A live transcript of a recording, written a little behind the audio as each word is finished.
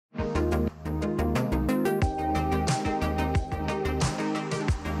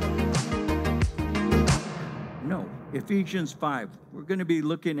Ephesians 5. We're going to be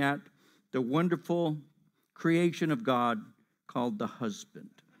looking at the wonderful creation of God called the husband.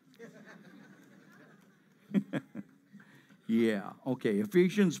 Yeah, okay.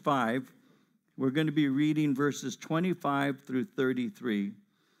 Ephesians 5. We're going to be reading verses 25 through 33.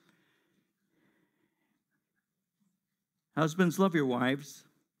 Husbands, love your wives,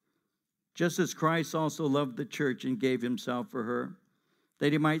 just as Christ also loved the church and gave himself for her,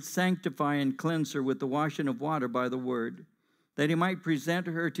 that he might sanctify and cleanse her with the washing of water by the word, that he might present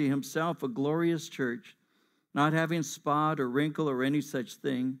her to himself a glorious church, not having spot or wrinkle or any such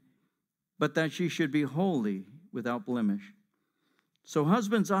thing, but that she should be holy, without blemish. So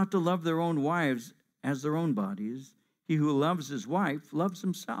husbands ought to love their own wives as their own bodies. He who loves his wife loves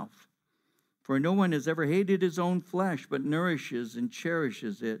himself. For no one has ever hated his own flesh, but nourishes and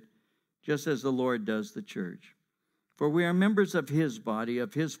cherishes it, just as the Lord does the church. For we are members of his body,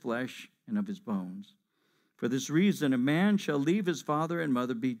 of his flesh, and of his bones. For this reason, a man shall leave his father and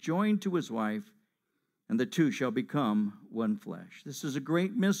mother, be joined to his wife, and the two shall become one flesh. This is a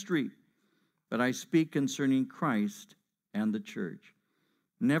great mystery, but I speak concerning Christ and the church.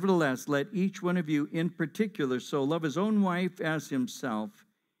 Nevertheless, let each one of you in particular so love his own wife as himself,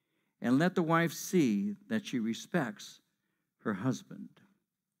 and let the wife see that she respects her husband.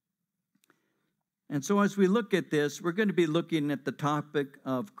 And so as we look at this, we're going to be looking at the topic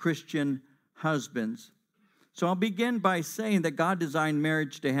of Christian husbands. So I'll begin by saying that God designed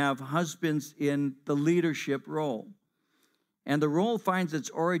marriage to have husbands in the leadership role. And the role finds its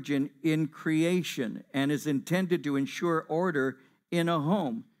origin in creation and is intended to ensure order in a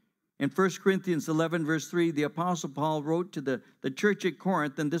home. In 1 Corinthians 11, verse 3, the Apostle Paul wrote to the church at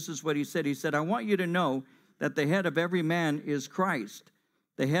Corinth, and this is what he said. He said, I want you to know that the head of every man is Christ.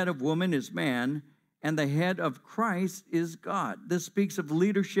 The head of woman is man, and the head of Christ is God. This speaks of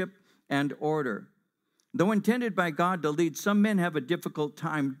leadership and order. Though intended by God to lead, some men have a difficult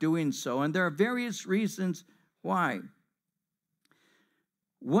time doing so, and there are various reasons why.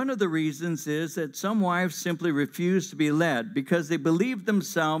 One of the reasons is that some wives simply refuse to be led because they believe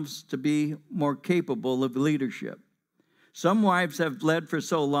themselves to be more capable of leadership. Some wives have led for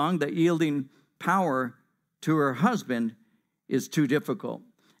so long that yielding power to her husband is too difficult.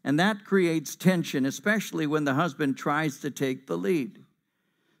 And that creates tension, especially when the husband tries to take the lead.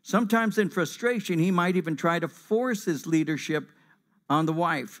 Sometimes in frustration, he might even try to force his leadership on the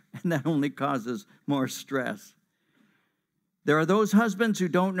wife, and that only causes more stress. There are those husbands who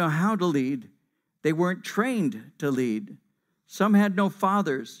don't know how to lead. They weren't trained to lead. Some had no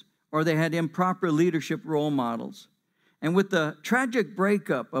fathers, or they had improper leadership role models. And with the tragic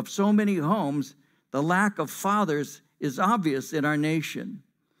breakup of so many homes, the lack of fathers is obvious in our nation.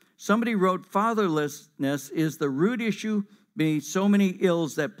 Somebody wrote, fatherlessness is the root issue beneath so many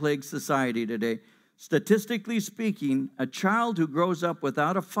ills that plague society today. Statistically speaking, a child who grows up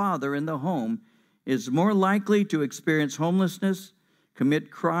without a father in the home is more likely to experience homelessness, commit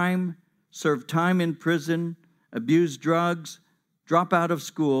crime, serve time in prison, abuse drugs, drop out of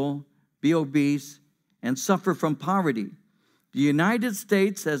school, be obese, and suffer from poverty. The United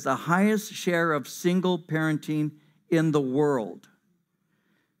States has the highest share of single parenting in the world.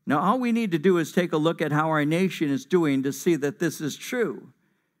 Now, all we need to do is take a look at how our nation is doing to see that this is true.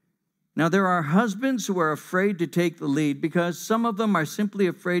 Now, there are husbands who are afraid to take the lead because some of them are simply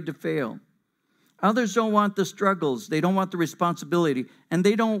afraid to fail. Others don't want the struggles, they don't want the responsibility, and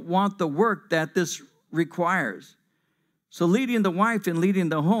they don't want the work that this requires. So leading the wife and leading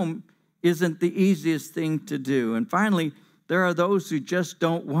the home isn't the easiest thing to do. And finally, there are those who just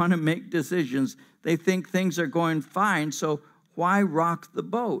don't want to make decisions. They think things are going fine, so why rock the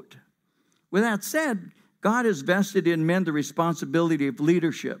boat? With that said, God has vested in men the responsibility of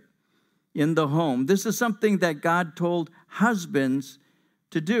leadership in the home. This is something that God told husbands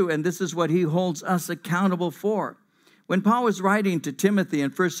to do, and this is what he holds us accountable for. When Paul was writing to Timothy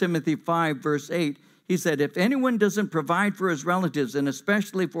in 1 Timothy 5, verse 8, he said, if anyone doesn't provide for his relatives, and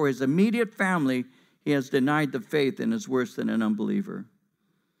especially for his immediate family, he has denied the faith and is worse than an unbeliever.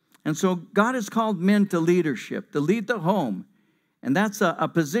 And so God has called men to leadership, to lead the home, and that's a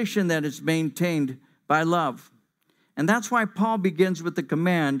position that is maintained by love. And that's why Paul begins with the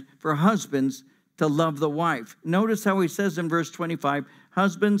command for husbands to love the wife. Notice how he says in verse 25,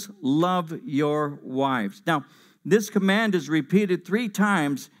 husbands, love your wives. Now, this command is repeated 3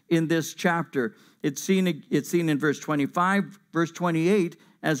 times in this chapter. It's seen in verse 25, verse 28,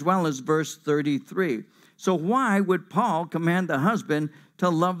 as well as verse 33. So why would Paul command the husband to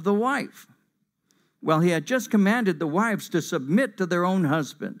love the wife? Well, he had just commanded the wives to submit to their own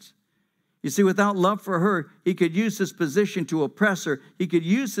husbands. You see, without love for her, he could use his position to oppress her. He could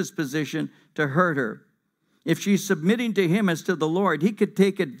use his position to hurt her. If she's submitting to him as to the Lord, he could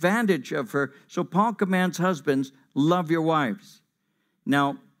take advantage of her. So Paul commands husbands, love your wives.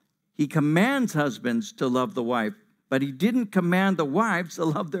 Now, he commands husbands to love the wife, but he didn't command the wives to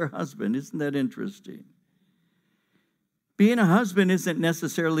love their husband. Isn't that interesting? Being a husband isn't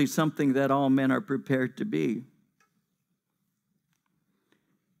necessarily something that all men are prepared to be.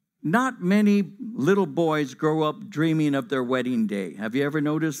 Not many little boys grow up dreaming of their wedding day. Have you ever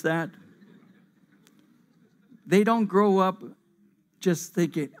noticed that? They don't grow up just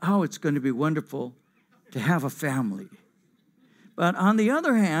thinking, oh, it's going to be wonderful to have a family. But on the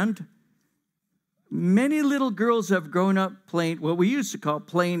other hand, many little girls have grown up playing what we used to call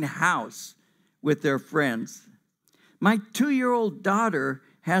playing house with their friends. My 2-year-old daughter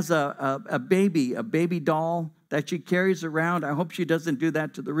has a baby doll that she carries around. I hope she doesn't do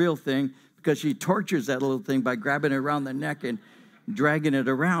that to the real thing, because she tortures that little thing by grabbing it around the neck and dragging it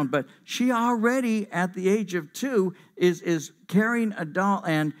around. But she already, at the age of 2, is carrying a doll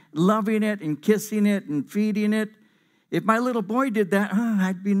and loving it and kissing it and feeding it. If my little boy did that,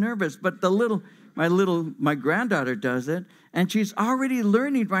 I'd be nervous. But my granddaughter does it, and she's already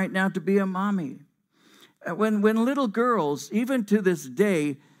learning right now to be a mommy. When little girls, even to this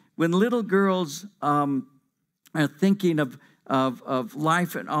day, when little girls are thinking of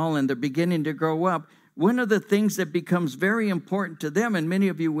life and all, and they're beginning to grow up, one of the things that becomes very important to them, and many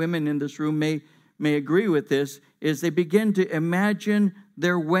of you women in this room may agree with this, is they begin to imagine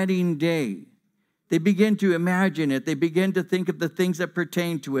their wedding day. They begin to imagine it. They begin to think of the things that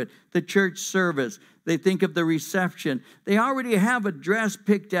pertain to it, the church service. They think of the reception. They already have a dress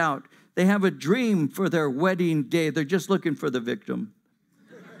picked out. They have a dream for their wedding day. They're just looking for the victim.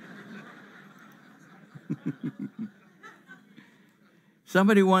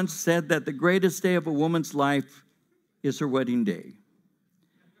 Somebody once said that the greatest day of a woman's life is her wedding day.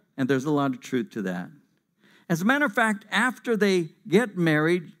 And there's a lot of truth to that. As a matter of fact, after they get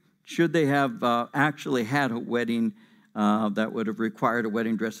married, should they have actually had a wedding that would have required a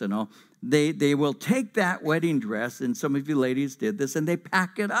wedding dress and all, they will take that wedding dress, and some of you ladies did this, and they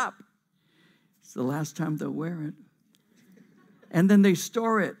pack it up. It's the last time they'll wear it. And then they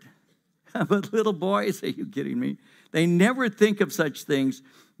store it. But little boys, are you kidding me? They never think of such things.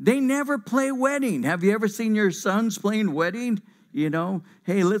 They never play wedding. Have you ever seen your sons playing wedding? You know,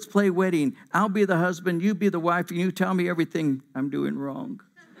 hey, let's play wedding. I'll be the husband, you be the wife, and you tell me everything I'm doing wrong.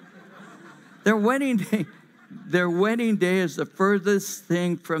 Their wedding day is the furthest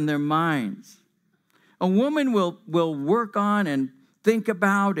thing from their minds. A woman will work on and think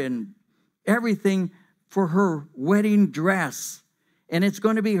about and everything for her wedding dress. And it's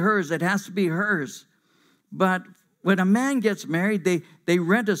going to be hers. It has to be hers. But when a man gets married, they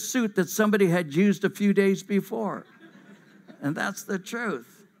rent a suit that somebody had used a few days before. And that's the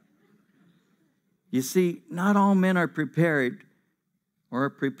truth. You see, not all men are prepared or are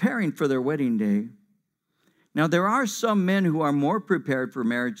preparing for their wedding day. Now, there are some men who are more prepared for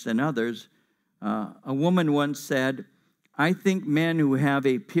marriage than others. A woman once said, I think men who have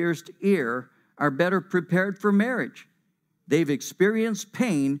a pierced ear are better prepared for marriage. They've experienced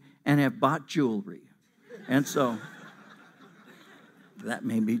pain and have bought jewelry. And so, that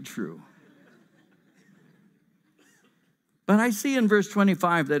may be true. But I see in verse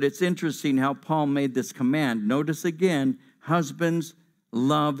 25 that it's interesting how Paul made this command. Notice again, husbands,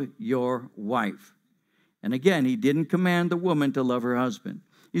 love your wife. And again, he didn't command the woman to love her husband.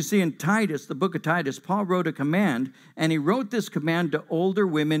 You see, in Titus, the book of Titus, Paul wrote a command, and he wrote this command to older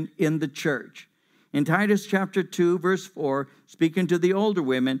women in the church. In Titus chapter 2, verse 4, speaking to the older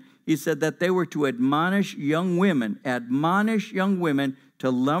women, he said that they were to admonish young women to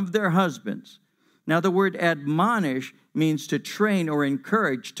love their husbands. Now, the word admonish means to train or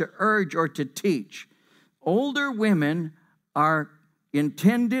encourage, to urge or to teach. Older women are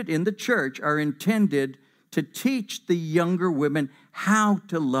intended, in the church, are intended to teach the younger women how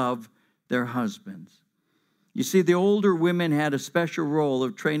to love their husbands. You see, the older women had a special role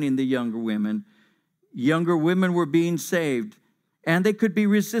of training the younger women. Younger women were being saved, and they could be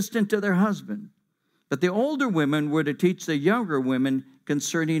resistant to their husband. But the older women were to teach the younger women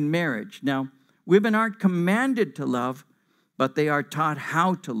concerning marriage. Now, women aren't commanded to love, but they are taught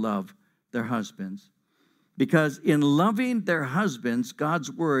how to love their husbands. Because in loving their husbands,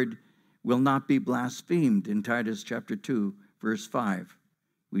 God's word will not be blasphemed. In Titus chapter 2, verse 5,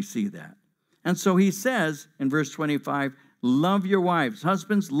 we see that. And so he says in verse 25, love your wives.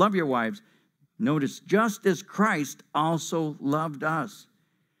 Husbands, love your wives. Notice, just as Christ also loved us.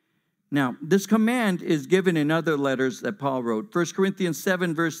 Now, this command is given in other letters that Paul wrote. 1 Corinthians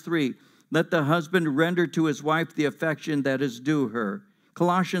 7, verse 3, let the husband render to his wife the affection that is due her.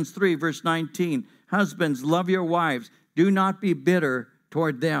 Colossians 3, verse 19, husbands, love your wives. Do not be bitter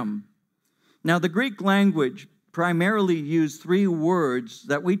toward them. Now, the Greek language primarily used three words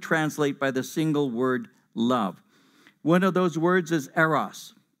that we translate by the single word love. One of those words is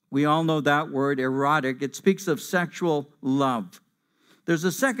eros. We all know that word, erotic. It speaks of sexual love. There's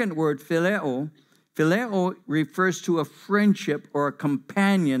a second word, phileo. Phileo refers to a friendship or a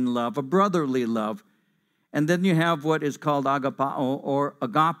companion love, a brotherly love. And then you have what is called agapao or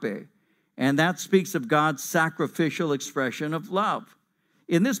agape. And that speaks of God's sacrificial expression of love.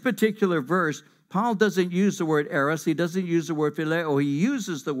 In this particular verse, Paul doesn't use the word eros. He doesn't use the word phileo. He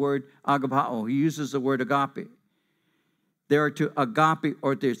uses the word agapao. He uses the word agape. They are to agape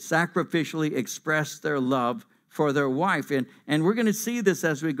or to sacrificially express their love for their wife. And we're going to see this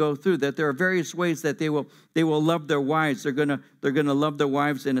as we go through, that there are various ways that they will love their wives. They're going to love their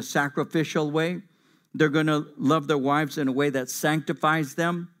wives in a sacrificial way. They're going to love their wives in a way that sanctifies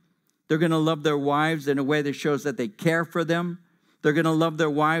them. They're going to love their wives in a way that shows that they care for them. They're going to love their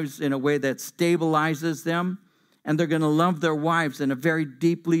wives in a way that stabilizes them. And they're going to love their wives in a very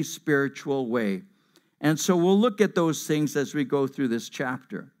deeply spiritual way. And so we'll look at those things as we go through this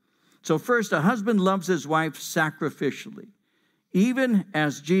chapter. So first, a husband loves his wife sacrificially, even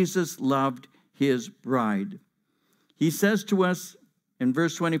as Jesus loved his bride. He says to us in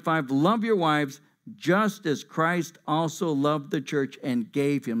verse 25, love your wives just as Christ also loved the church and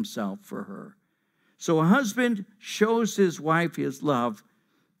gave himself for her. So a husband shows his wife his love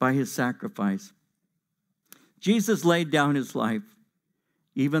by his sacrifice. Jesus laid down his life,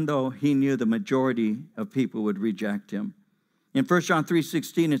 even though he knew the majority of people would reject him. In 1 John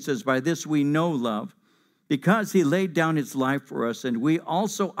 3:16, it says, by this we know love, because he laid down his life for us, and we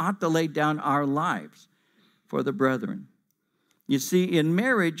also ought to lay down our lives for the brethren. You see, in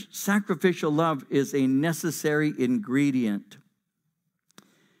marriage, sacrificial love is a necessary ingredient.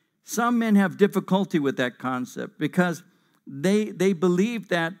 Some men have difficulty with that concept because they believe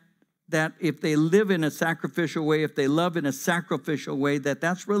that if they live in a sacrificial way, if they love in a sacrificial way,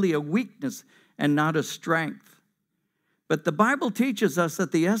 that's really a weakness and not a strength. But the Bible teaches us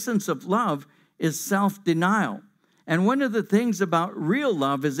that the essence of love is self-denial. And one of the things about real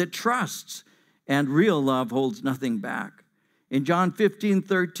love is it trusts, and real love holds nothing back. In John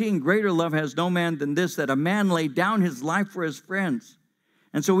 15:13, greater love has no man than this, that a man lay down his life for his friends.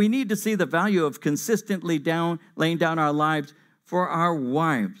 And so we need to see the value of consistently laying down our lives for our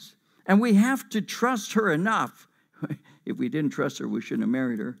wives. And we have to trust her enough. If we didn't trust her, we shouldn't have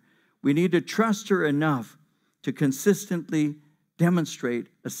married her. We need to trust her enough to consistently demonstrate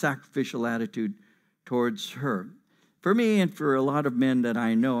a sacrificial attitude towards her. For me and for a lot of men that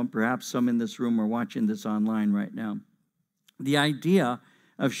I know, and perhaps some in this room are watching this online right now, the idea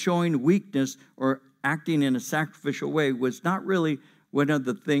of showing weakness or acting in a sacrificial way was not really one of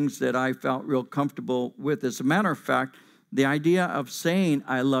the things that I felt real comfortable with. As a matter of fact, the idea of saying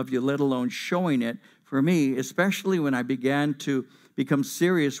I love you, let alone showing it, for me, especially when I began to become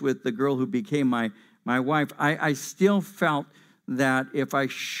serious with the girl who became my wife, I still felt that if I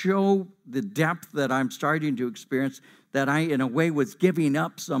show the depth that I'm starting to experience, that I, in a way, was giving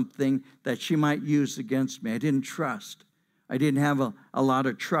up something that she might use against me. I didn't trust. I didn't have a lot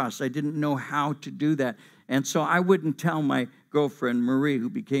of trust. I didn't know how to do that. And so I wouldn't tell my girlfriend, Marie, who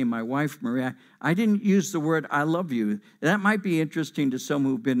became my wife, Marie, I didn't use the word, I love you. That might be interesting to some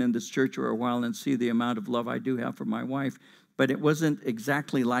who've been in this church for a while and see the amount of love I do have for my wife. But it wasn't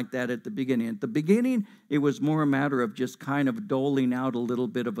exactly like that at the beginning. At the beginning, it was more a matter of just kind of doling out a little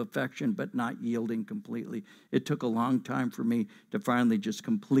bit of affection, but not yielding completely. It took a long time for me to finally just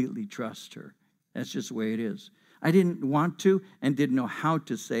completely trust her. That's just the way it is. I didn't want to and didn't know how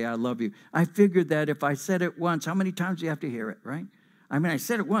to say I love you. I figured that if I said it once, how many times do you have to hear it, right? I mean, I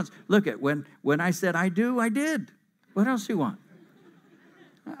said it once. Look, when I said I do, I did. What else do you want?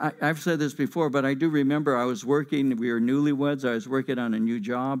 I've said this before, but I do remember I was working, we were newlyweds, I was working on a new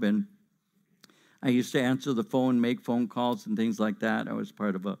job, and I used to answer the phone, make phone calls and things like that. I was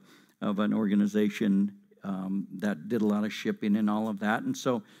part of an organization that did a lot of shipping and all of that. And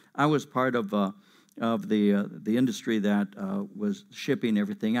so I was part of the industry that was shipping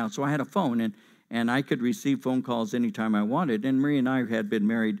everything out. So I had a phone, and I could receive phone calls anytime I wanted. And Marie and I had been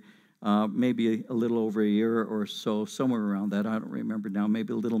married maybe a little over a year or so, somewhere around that. I don't remember now,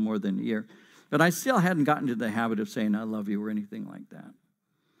 maybe a little more than a year. But I still hadn't gotten to the habit of saying I love you or anything like that.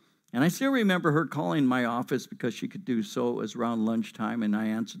 And I still remember her calling my office because she could do so. It was around lunchtime, and I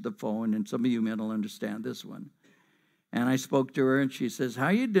answered the phone, and some of you men will understand this one. And I spoke to her, and she says, how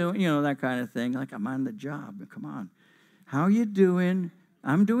you doing? You know, that kind of thing, like I'm on the job. Come on. How you doing?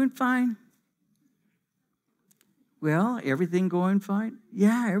 I'm doing fine. well, everything going fine?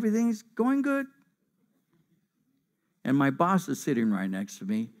 Yeah, everything's going good. And my boss is sitting right next to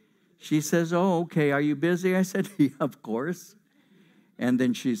me. She says, oh, okay, are you busy? I said, yeah, of course. And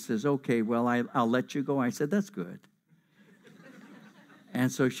then she says, okay, well, I'll let you go. I said, that's good.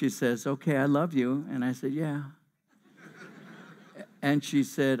 And so she says, okay, I love you. And I said, yeah. And she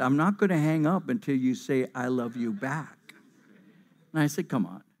said, I'm not going to hang up until you say, I love you back. And I said, come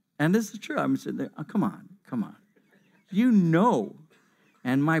on. And this is true. I'm sitting there, oh, come on. You know.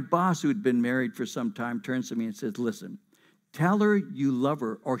 And my boss, who'd been married for some time, turns to me and says, listen, tell her you love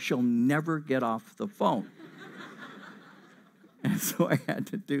her or she'll never get off the phone. And so I had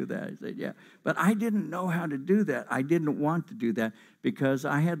to do that. I said, yeah. But I didn't know how to do that. I didn't want to do that because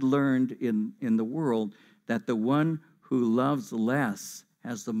I had learned in the world that the one who loves less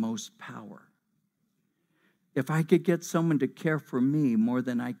has the most power. If I could get someone to care for me more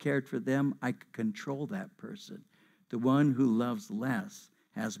than I cared for them, I could control that person. The one who loves less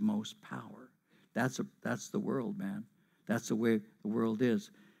has most power. That's the world, man. That's the way the world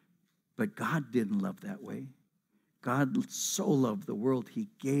is. But God didn't love that way. God so loved the world, he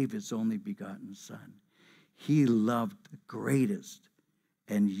gave his only begotten Son. He loved the greatest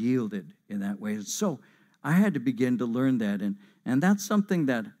and yielded in that way. And so I had to begin to learn that. And that's something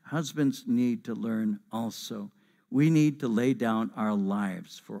that husbands need to learn also. We need to lay down our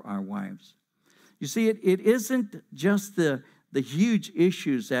lives for our wives. You see, it isn't just the huge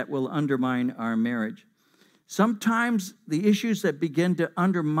issues that will undermine our marriage. Sometimes the issues that begin to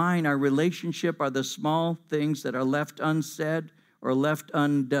undermine our relationship are the small things that are left unsaid or left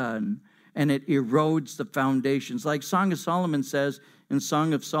undone, and it erodes the foundations. Like Song of Solomon says in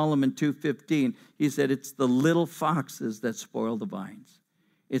Song of Solomon 2:15, he said, it's the little foxes that spoil the vines.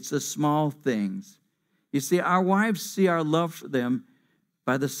 It's the small things. You see, our wives see our love for them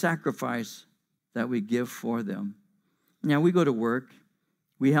by the sacrifice that we give for them. Now, we go to work.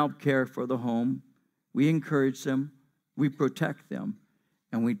 We help care for the home. We encourage them, we protect them,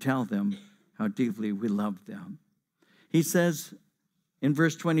 and we tell them how deeply we love them. He says in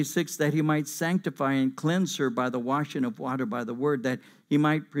verse 26 that he might sanctify and cleanse her by the washing of water by the word, that he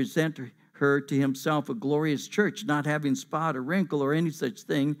might present her to himself a glorious church, not having spot or wrinkle or any such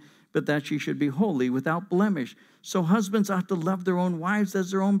thing, but that she should be holy, without blemish. So husbands ought to love their own wives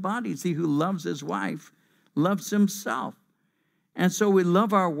as their own bodies. He who loves his wife loves himself. And so we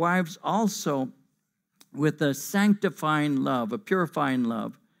love our wives also with a sanctifying love, a purifying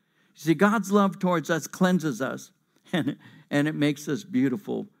love. You see, God's love towards us cleanses us, and it makes us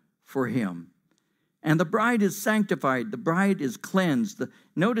beautiful for him. And the bride is sanctified. The bride is cleansed.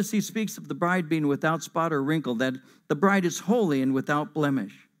 Notice he speaks of the bride being without spot or wrinkle, that the bride is holy and without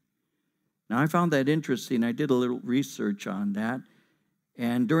blemish. Now, I found that interesting. I did a little research on that.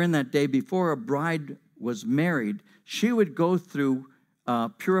 And during that day, before a bride was married, she would go through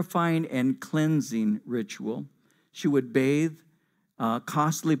purifying and cleansing ritual. She would bathe.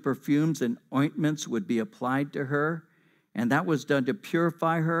 Costly perfumes and ointments would be applied to her, and that was done to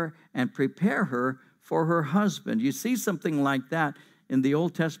purify her and prepare her for her husband. You see something like that in the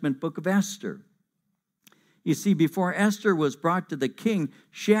Old Testament book of Esther. You see, before Esther was brought to the king,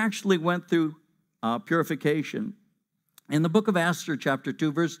 she actually went through purification. In the book of Esther, chapter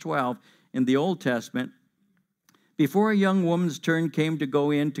 2, verse 12, in the Old Testament, before a young woman's turn came to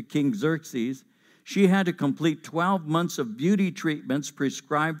go in to King Xerxes, she had to complete 12 months of beauty treatments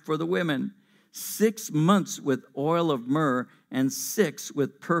prescribed for the women, 6 months with oil of myrrh, and 6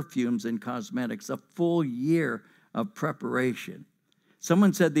 with perfumes and cosmetics, a full year of preparation.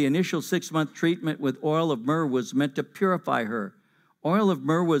 Someone said the initial 6-month treatment with oil of myrrh was meant to purify her. Oil of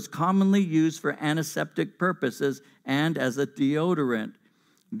myrrh was commonly used for antiseptic purposes and as a deodorant.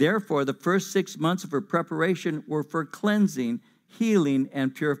 Therefore, the first 6 months of her preparation were for cleansing, healing,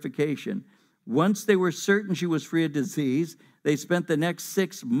 and purification. Once they were certain she was free of disease, they spent the next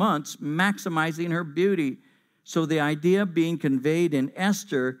 6 months maximizing her beauty. So the idea being conveyed in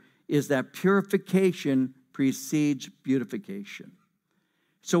Esther is that purification precedes beautification.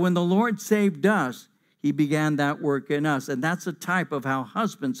 So when the Lord saved us, he began that work in us. And that's a type of how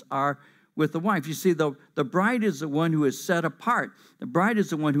husbands are with the wife. You see, the bride is the one who is set apart. The bride is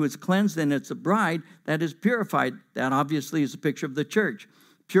the one who is cleansed, and it's the bride that is purified. That obviously is a picture of the church.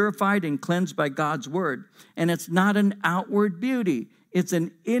 Purified and cleansed by God's word. And it's not an outward beauty. It's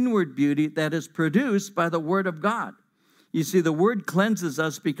an inward beauty that is produced by the word of God. You see, the word cleanses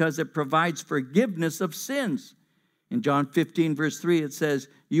us because it provides forgiveness of sins. In John 15, verse 3, it says,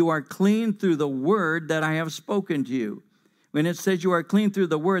 you are clean through the word that I have spoken to you. When it says you are clean through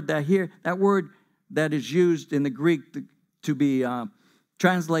the word, that word that is used in the Greek to be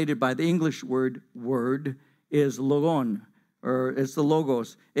translated by the English word, is logon, or it's the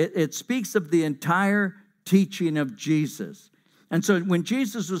logos. It speaks of the entire teaching of Jesus. And so when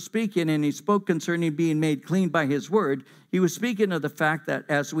Jesus was speaking and he spoke concerning being made clean by his word, he was speaking of the fact that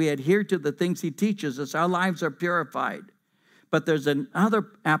as we adhere to the things he teaches us, our lives are purified. But there's another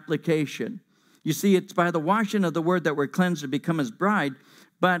application. You see, it's by the washing of the word that we're cleansed to become his bride.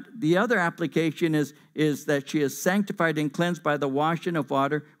 But the other application is that she is sanctified and cleansed by the washing of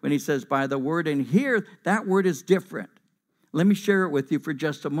water when he says by the word. And here, that word is different. Let me share it with you for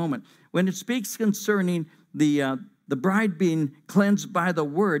just a moment. When it speaks concerning the bride being cleansed by the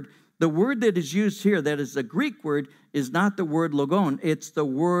word that is used here, that is a Greek word, is not the word logon. It's the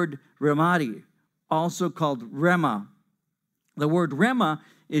word remati, also called rema. The word rema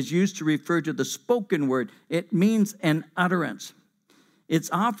is used to refer to the spoken word. It means an utterance. It's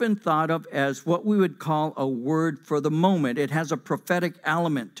often thought of as what we would call a word for the moment. It has a prophetic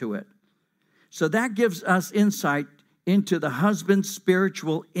element to it. So that gives us insight into the husband's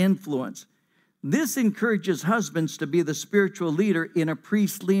spiritual influence. This encourages husbands to be the spiritual leader in a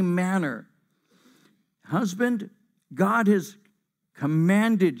priestly manner. Husband, God has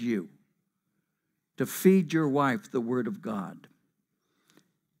commanded you to feed your wife the word of God.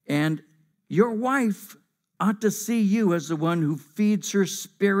 And your wife ought to see you as the one who feeds her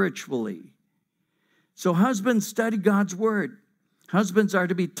spiritually. So husbands, study God's word. Husbands are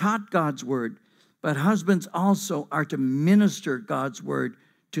to be taught God's word, but husbands also are to minister God's word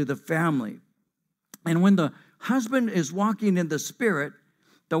to the family. And when the husband is walking in the Spirit,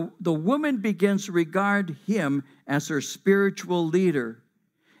 the woman begins to regard him as her spiritual leader.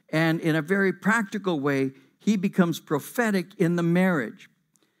 And in a very practical way, he becomes prophetic in the marriage.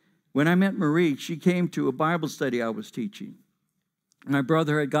 When I met Marie, she came to a Bible study I was teaching. My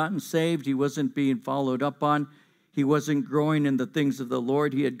brother had gotten saved. He wasn't being followed up on. He wasn't growing in the things of the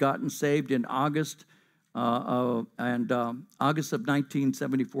Lord. He had gotten saved in August of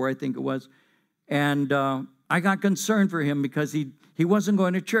 1974, I think it was. And I got concerned for him because he wasn't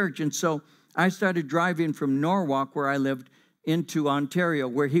going to church. And so I started driving from Norwalk, where I lived, into Ontario,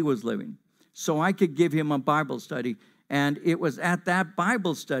 where he was living, so I could give him a Bible study. And it was at that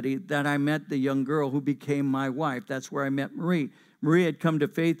Bible study that I met the young girl who became my wife. That's where I met Marie. Marie had come to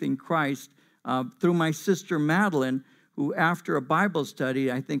faith in Christ through my sister Madeline, who after a Bible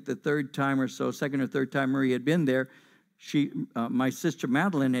study, I think the third time or so, second or third time Marie had been there, my sister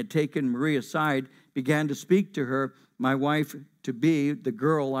Madeline had taken Marie aside, began to speak to her. My wife-to-be, the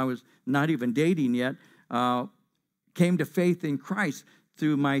girl I was not even dating yet, came to faith in Christ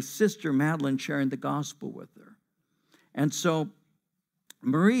through my sister Madeline sharing the gospel with her. And so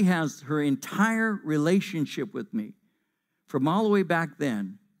Marie has her entire relationship with me, from all the way back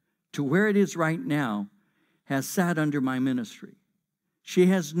then to where it is right now, has sat under my ministry. She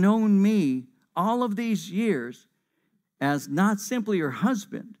has known me all of these years as not simply her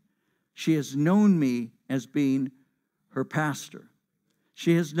husband. She has known me as being her pastor.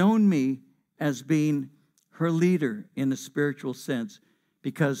 She has known me as being her leader in the spiritual sense,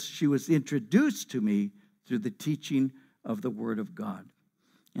 because she was introduced to me through the teaching of the Word of God.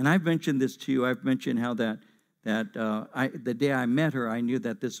 And I've mentioned this to you. I've mentioned how that the day I met her, I knew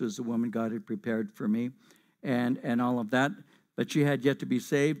that this was the woman God had prepared for me, and all of that. But she had yet to be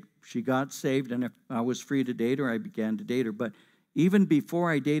saved. She got saved, and if I was free to date her, I began to date her. But even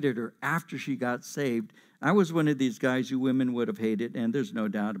before I dated her, after she got saved, I was one of these guys who women would have hated, and there's no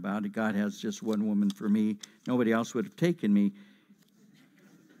doubt about it. God has just one woman for me. Nobody else would have taken me.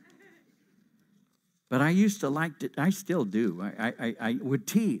 But I used to like to, I still do. I would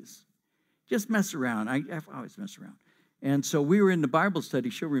tease, just mess around. I've always messed around. And so we were in the Bible study.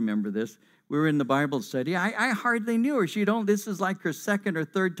 She'll remember this. We were in the Bible study. I hardly knew her. This is like her second or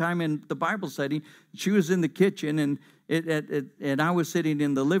third time in the Bible study. She was in the kitchen, and I was sitting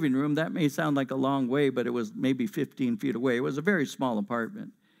in the living room. That may sound like a long way, but it was maybe 15 feet away. It was a very small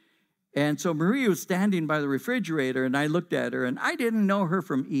apartment. And so Marie was standing by the refrigerator, and I looked at her, and I didn't know her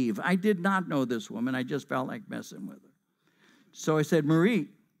from Eve. I did not know this woman. I just felt like messing with her. So I said, Marie,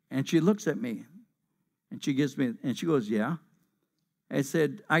 and she looks at me, and she goes, yeah. I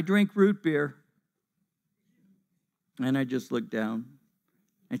said, I drink root beer. And I just looked down,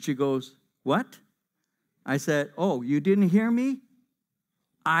 and she goes, what? I said, oh, you didn't hear me?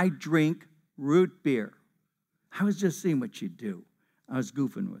 I drink root beer. I was just seeing what she'd do. I was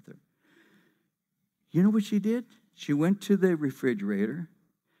goofing with her. You know what she did? She went to the refrigerator,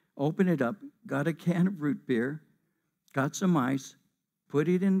 opened it up, got a can of root beer, got some ice, put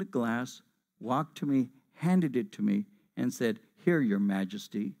it in the glass, walked to me, handed it to me, and said, here, Your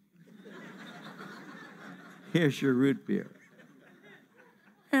Majesty. Here's your root beer.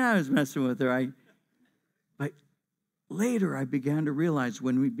 And I was messing with her. But later I began to realize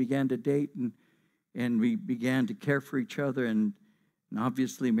when we began to date and we began to care for each other, and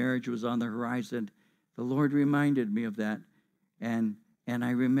obviously marriage was on the horizon, the Lord reminded me of that. And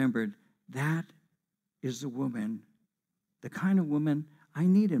I remembered that is the woman, the kind of woman I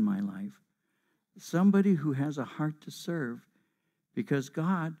need in my life. Somebody who has a heart to serve, because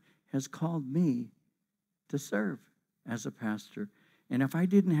God has called me to serve as a pastor. And if I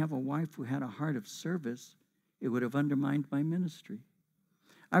didn't have a wife who had a heart of service, it would have undermined my ministry.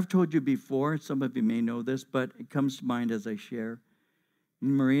 I've told you before, some of you may know this, but it comes to mind as I share.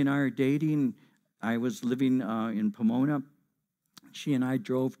 Marie and I are dating. I was living in Pomona. She and I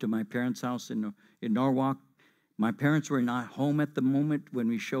drove to my parents' house in Norwalk. My parents were not home at the moment when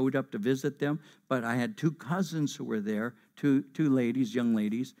we showed up to visit them, but I had two cousins who were there, two ladies, young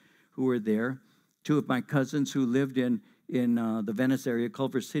ladies, who were there. Two of my cousins who lived in the Venice area,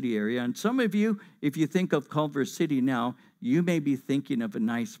 Culver City area. And some of you, if you think of Culver City now, you may be thinking of a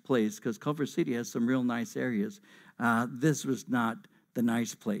nice place, because Culver City has some real nice areas. This was not the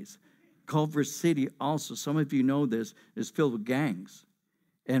nice place. Culver City also, some of you know this, is filled with gangs.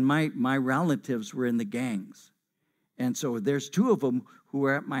 And my relatives were in the gangs. And so there's two of them who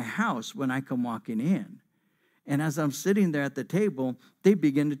are at my house when I come walking in. And as I'm sitting there at the table, they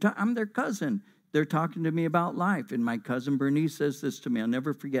begin to talk. I'm their cousin. They're talking to me about life. And my cousin Bernice says this to me. I'll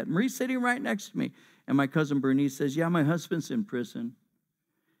never forget. Marie's sitting right next to me. And my cousin Bernice says, yeah, my husband's in prison.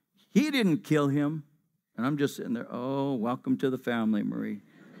 He didn't kill him. And I'm just sitting there, oh, welcome to the family, Marie.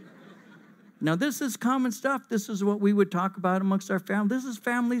 Now, this is common stuff. This is what we would talk about amongst our family. This is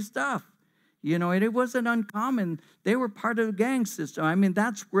family stuff. You know, and it wasn't uncommon. They were part of the gang system. I mean,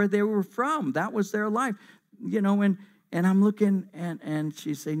 that's where they were from. That was their life. You know, and I'm looking, and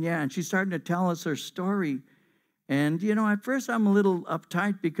she's saying, yeah, and she's starting to tell us her story. And, you know, at first I'm a little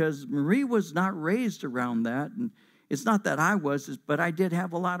uptight because Marie was not raised around that. And it's not that I was, but I did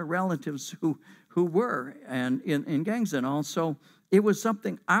have a lot of relatives who were and in gangs and all. So it was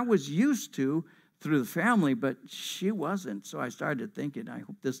something I was used to through the family, but she wasn't. So I started thinking, I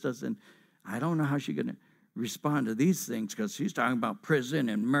hope this doesn't, I don't know how she's going to respond to these things, because she's talking about prison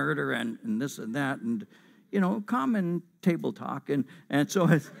and murder and this and that, and, you know, common table talk. And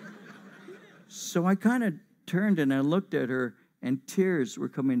so I kind of turned and I looked at her, and tears were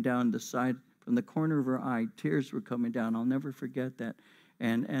coming down the side, from the corner of her eye. Tears were coming down. I'll never forget that.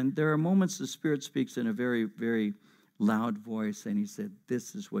 And there are moments the Spirit speaks in a very, very loud voice, and he said,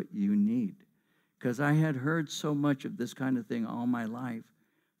 this is what you need. Because I had heard so much of this kind of thing all my life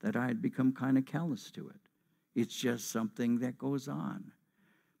that I had become kind of callous to it. It's just something that goes on.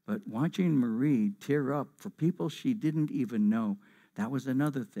 But watching Marie tear up for people she didn't even know, that was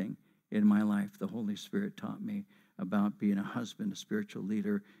another thing in my life the Holy Spirit taught me about being a husband, a spiritual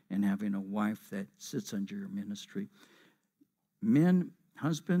leader, and having a wife that sits under your ministry. Men,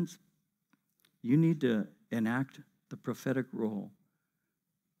 husbands, you need to enact the prophetic role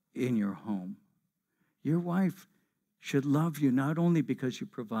in your home. Your wife should love you not only because you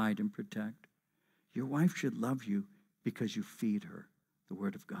provide and protect. Your wife should love you because you feed her the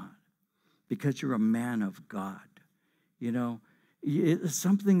Word of God, because you're a man of God. You know, it's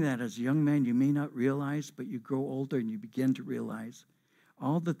something that as a young man you may not realize, but you grow older and you begin to realize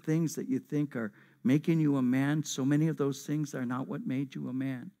all the things that you think are making you a man. So many of those things are not what made you a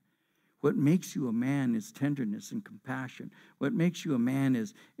man. What makes you a man is tenderness and compassion. What makes you a man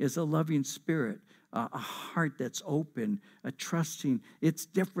is a loving spirit, a heart that's open, a trusting. It's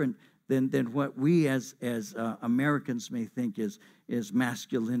different than what we as Americans may think is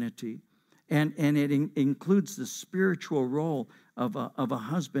masculinity. And it includes the spiritual role of a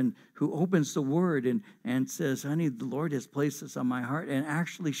husband who opens the Word and says, honey, the Lord has placed this on my heart, and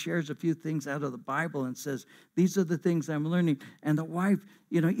actually shares a few things out of the Bible and says, these are the things I'm learning. And the wife,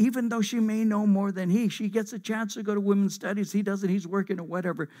 you know, even though she may know more than he, she gets a chance to go to women's studies. He doesn't. He's working or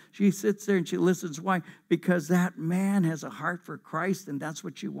whatever. She sits there and she listens. Why? Because that man has a heart for Christ, and that's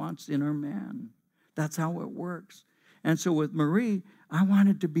what she wants in her man. That's how it works. And so with Marie, I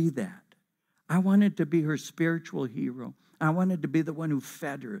wanted to be that. I wanted to be her spiritual hero. I wanted to be the one who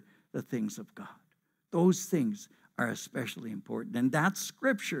fed her the things of God. Those things are especially important. And that's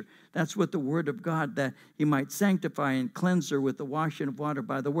Scripture. That's what the Word of God, that he might sanctify and cleanse her with the washing of water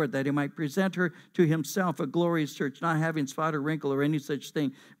by the Word, that he might present her to himself a glorious church, not having spot or wrinkle or any such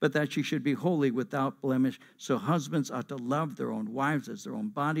thing, but that she should be holy without blemish. So husbands ought to love their own wives as their own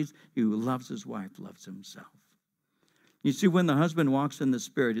bodies. He who loves his wife loves himself. You see, when the husband walks in the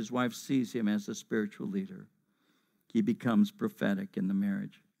Spirit, his wife sees him as a spiritual leader. He becomes prophetic in the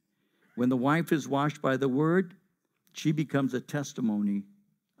marriage. When the wife is washed by the Word, she becomes a testimony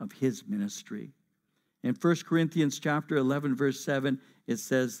of his ministry. In 1 Corinthians chapter 11, verse 7, it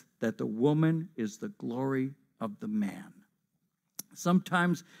says that the woman is the glory of the man.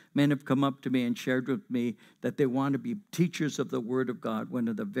 Sometimes men have come up to me and shared with me that they want to be teachers of the Word of God. One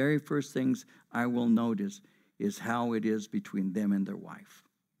of the very first things I will notice is how it is between them and their wife.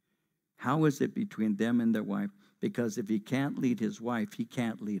 How is it between them and their wife? Because if he can't lead his wife, he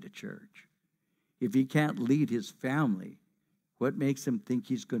can't lead a church. If he can't lead his family, what makes him think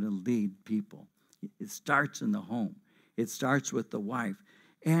he's going to lead people? It starts in the home. It starts with the wife.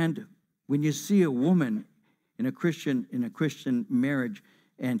 And when you see a woman in a Christian marriage,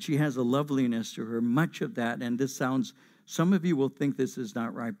 and she has a loveliness to her, much of that, and this sounds, some of you will think this is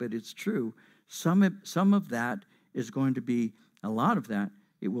not right, but it's true. Some of that is going to be, a lot of that,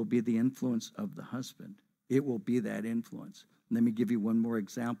 it will be the influence of the husband. It will be that influence. Let me give you one more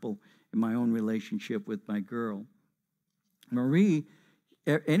example in my own relationship with my girl. Marie,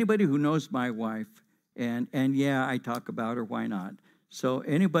 anybody who knows my wife, and yeah, I talk about her, why not? So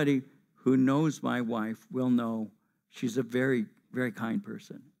anybody who knows my wife will know she's a very, very kind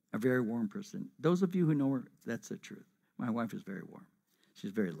person, a very warm person. Those of you who know her, that's the truth. My wife is very warm.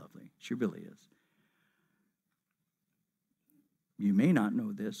 She's very lovely. She really is. You may not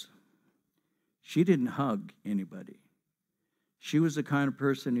know this. She didn't hug anybody. She was the kind of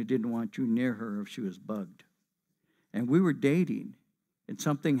person who didn't want you near her if she was bugged. And we were dating, and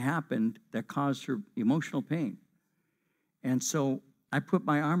something happened that caused her emotional pain. And so I put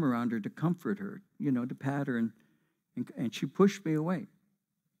my arm around her to comfort her, to pat her, and she pushed me away.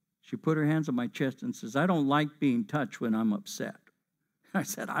 She put her hands on my chest and says, I don't like being touched when I'm upset. I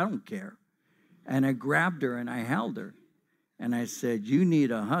said, I don't care. And I grabbed her and I held her. And I said, you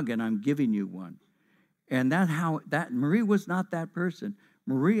need a hug, and I'm giving you one. And Marie was not that person.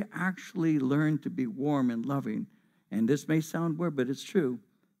 Marie actually learned to be warm and loving. And this may sound weird, but it's true,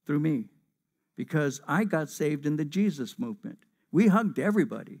 through me. Because I got saved in the Jesus movement. We hugged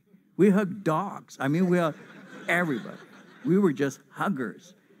everybody. We hugged dogs. We hugged everybody. We were just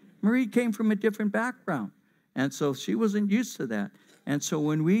huggers. Marie came from a different background. And so she wasn't used to that. And so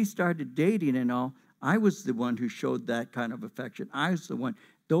when we started dating and all, I was the one who showed that kind of affection. I was the one.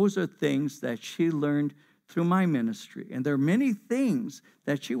 Those are things that she learned through my ministry. And there are many things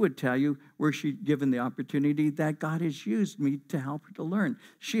that she would tell you where she'd given the opportunity that God has used me to help her to learn.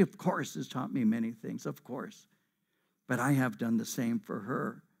 She, of course, has taught me many things, of course. But I have done the same for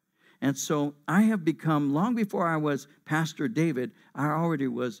her. And so I have become, long before I was Pastor David, I already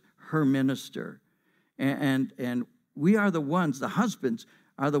was her minister. And we are the ones, the husbands,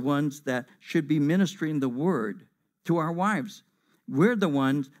 are the ones that should be ministering the word to our wives. We're the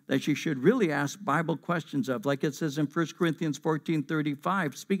ones that you should really ask Bible questions of. Like it says in 1 Corinthians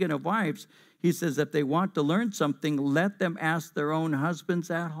 14:35, speaking of wives, he says, if they want to learn something, let them ask their own husbands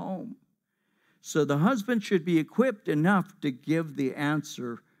at home. So the husband should be equipped enough to give the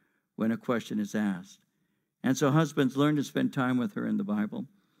answer when a question is asked. And so husbands, learn to spend time with her in the Bible.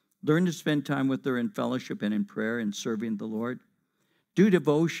 Learn to spend time with her in fellowship and in prayer and serving the Lord. Do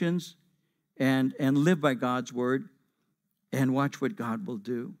devotions and live by God's word and watch what God will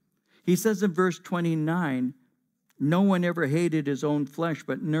do. He says in verse 29, no one ever hated his own flesh,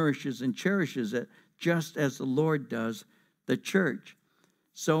 but nourishes and cherishes it, just as the Lord does the church.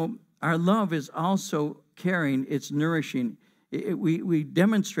 So our love is also caring, it's nourishing. We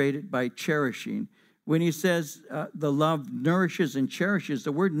demonstrate it by cherishing. When he says the love nourishes and cherishes,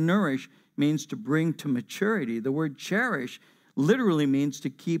 the word nourish means to bring to maturity. The word cherish literally means to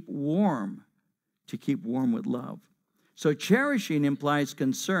keep warm with love. So cherishing implies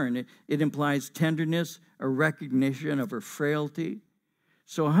concern. It implies tenderness, a recognition of her frailty.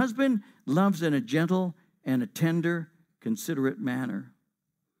 So a husband loves in a gentle and a tender, considerate manner.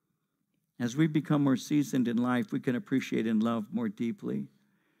 As we become more seasoned in life, we can appreciate and love more deeply.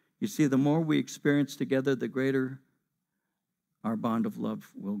 You see, the more we experience together, the greater our bond of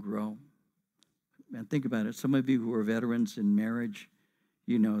love will grow. And think about it. Some of you who are veterans in marriage,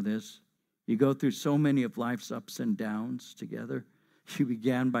 you know this. You go through so many of life's ups and downs together. You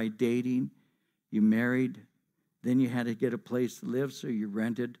began by dating. You married. Then you had to get a place to live, so you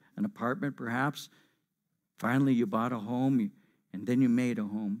rented an apartment perhaps. Finally, you bought a home, and then you made a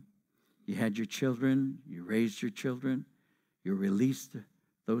home. You had your children. You raised your children. You released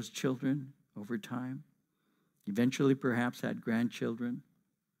those children over time. Eventually, perhaps had grandchildren.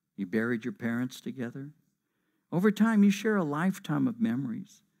 You buried your parents together. Over time, you share a lifetime of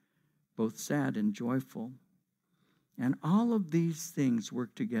memories, both sad and joyful. And all of these things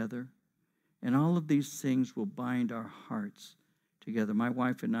work together, and all of these things will bind our hearts together. My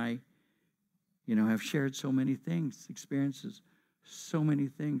wife and I, have shared so many things, experiences, so many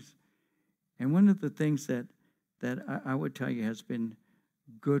things. And one of the things that I would tell you has been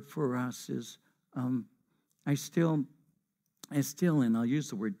good for us is I still, and I'll use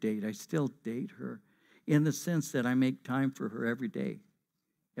the word date, I still date her in the sense that I make time for her every day.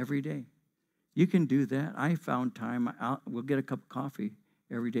 Every day. You can do that. I found time. We'll get a cup of coffee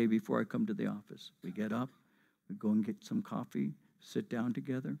every day before I come to the office. We get up, we go and get some coffee, sit down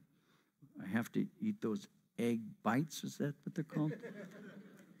together. I have to eat those egg bites. Is that what they're called?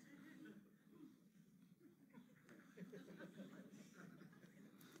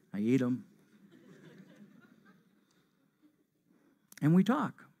 I eat them. And we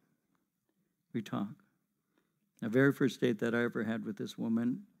talk. We talk. The very first date that I ever had with this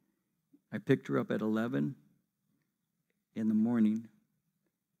woman, I picked her up at 11 in the morning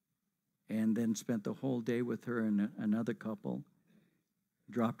and then spent the whole day with her and another couple,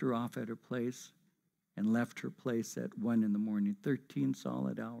 dropped her off at her place, and left her place at 1 in the morning, 13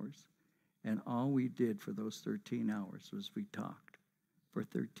 solid hours. And all we did for those 13 hours was we talked for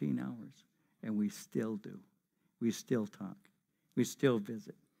 13 hours. And we still do. We still talk. We still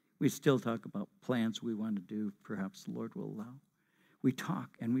visit. We still talk about plans we want to do, perhaps the Lord will allow. We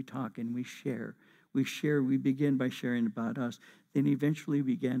talk and we talk and we share. We begin by sharing about us. Then eventually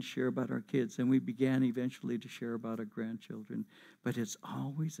we began to share about our kids. And we began eventually to share about our grandchildren. But it's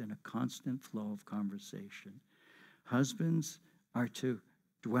always in a constant flow of conversation. Husbands are to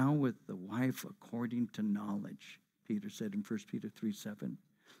dwell with the wife according to knowledge, Peter said in 1 Peter 3:7.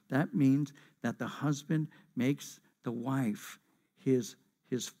 That means that the husband makes the wife his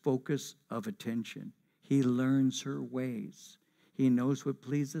focus of attention. He learns her ways. He knows what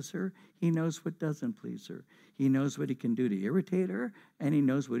pleases her. He knows what doesn't please her. He knows what he can do to irritate her, and he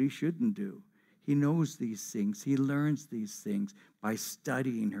knows what he shouldn't do. He knows these things. He learns these things by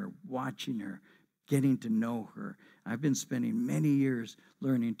studying her, watching her, getting to know her. I've been spending many years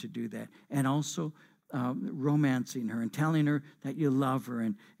learning to do that, and also romancing her and telling her that you love her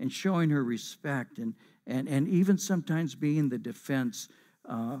and showing her respect and even sometimes being the defense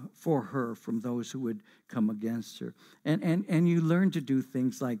for her from those who would come against her. And you learn to do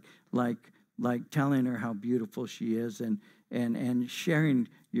things like telling her how beautiful she is and sharing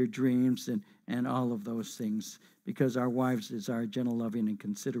your dreams and all of those things, because our wives desire gentle, loving, and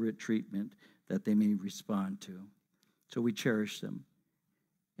considerate treatment that they may respond to. So we cherish them.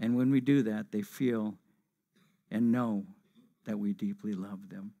 And when we do that, they feel and know that we deeply love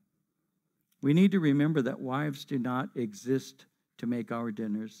them. We need to remember that wives do not exist to make our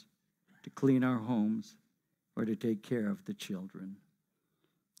dinners, to clean our homes, or to take care of the children.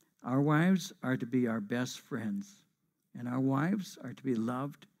 Our wives are to be our best friends, and our wives are to be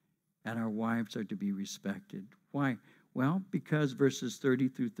loved, and our wives are to be respected. Why? Well, because verses 30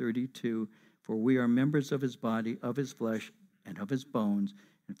 through 32, for we are members of his body, of his flesh, and of his bones.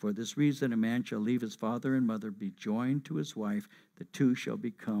 And for this reason, a man shall leave his father and mother, be joined to his wife. The two shall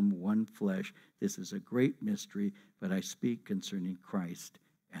become one flesh. This is a great mystery, but I speak concerning Christ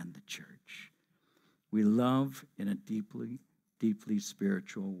and the church. We love in a deeply, deeply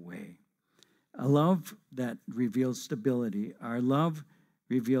spiritual way. A love that reveals stability. Our love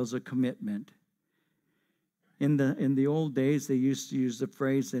reveals a commitment. In the old days, they used to use the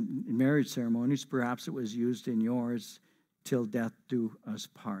phrase in marriage ceremonies, perhaps it was used in yours, till death do us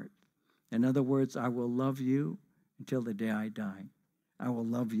part. In other words, I will love you until the day I die. I will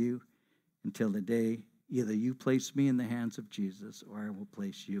love you until the day either you place me in the hands of Jesus or I will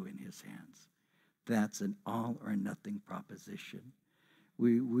place you in his hands. That's an all or nothing proposition.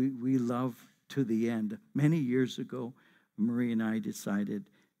 We love to the end. Many years ago, Marie and I decided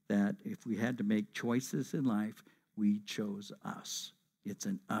that if we had to make choices in life, we chose us. It's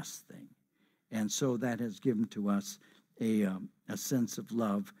an us thing. And so that has given to us a sense of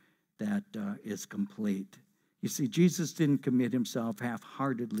love that is complete. You see, Jesus didn't commit himself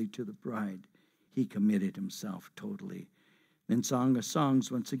half-heartedly to the bride. He committed himself totally. In Song of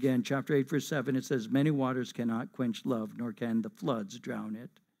Songs, once again, chapter 8, verse 7, it says, many waters cannot quench love, nor can the floods drown it.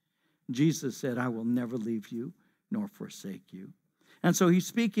 Jesus said, I will never leave you nor forsake you. And so he's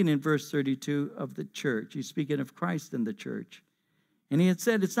speaking in verse 32 of the church. He's speaking of Christ and the church. And he had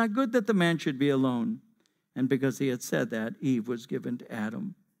said, it's not good that the man should be alone. And because he had said that, Eve was given to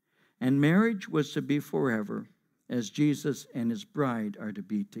Adam. And marriage was to be forever, as Jesus and his bride are to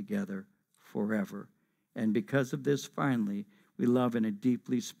be together forever. And because of this, finally, we love in a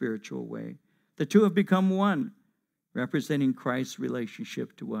deeply spiritual way. The two have become one, representing Christ's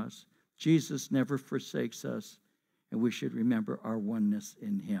relationship to us. Jesus never forsakes us, and we should remember our oneness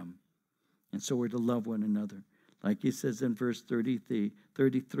in him. And so we're to love one another. Like he says in verse 33,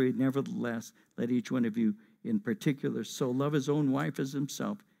 nevertheless, let each one of you in particular so love his own wife as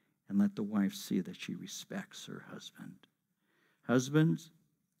himself, and let the wife see that she respects her husband. Husbands,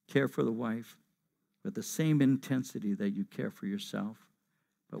 care for the wife with the same intensity that you care for yourself.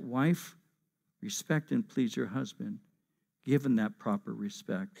 But wife, respect and please your husband. Give him that proper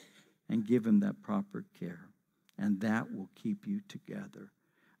respect and give him that proper care. And that will keep you together.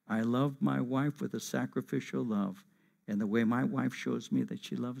 I love my wife with a sacrificial love. And the way my wife shows me that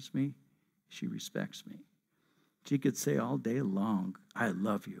she loves me, she respects me. She could say all day long, I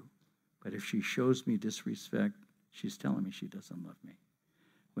love you. But if she shows me disrespect, she's telling me she doesn't love me.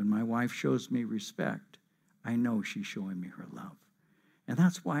 When my wife shows me respect, I know she's showing me her love. And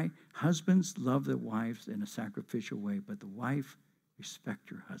that's why husbands love their wives in a sacrificial way, but the wife, respect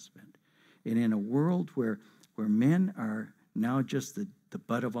your husband. And in a world where men are now just the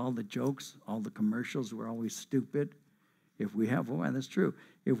butt of all the jokes, all the commercials, we're always stupid. If we have, oh, that's true.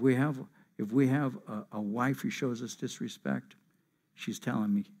 If we have a wife who shows us disrespect, she's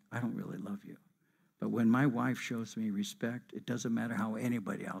telling me, I don't really love you. But when my wife shows me respect, it doesn't matter how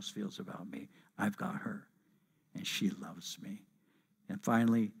anybody else feels about me. I've got her, and she loves me. And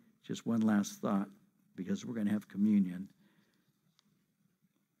finally, just one last thought, because we're going to have communion.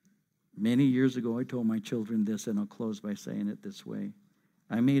 Many years ago, I told my children this, and I'll close by saying it this way.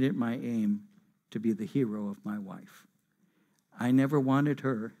 I made it my aim to be the hero of my wife. I never wanted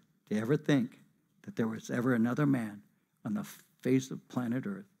her to ever think that there was ever another man on the face of planet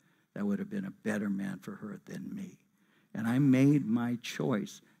Earth that would have been a better man for her than me. And I made my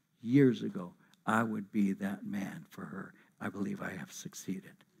choice years ago. I would be that man for her. I believe I have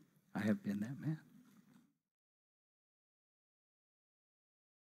succeeded. I have been that man.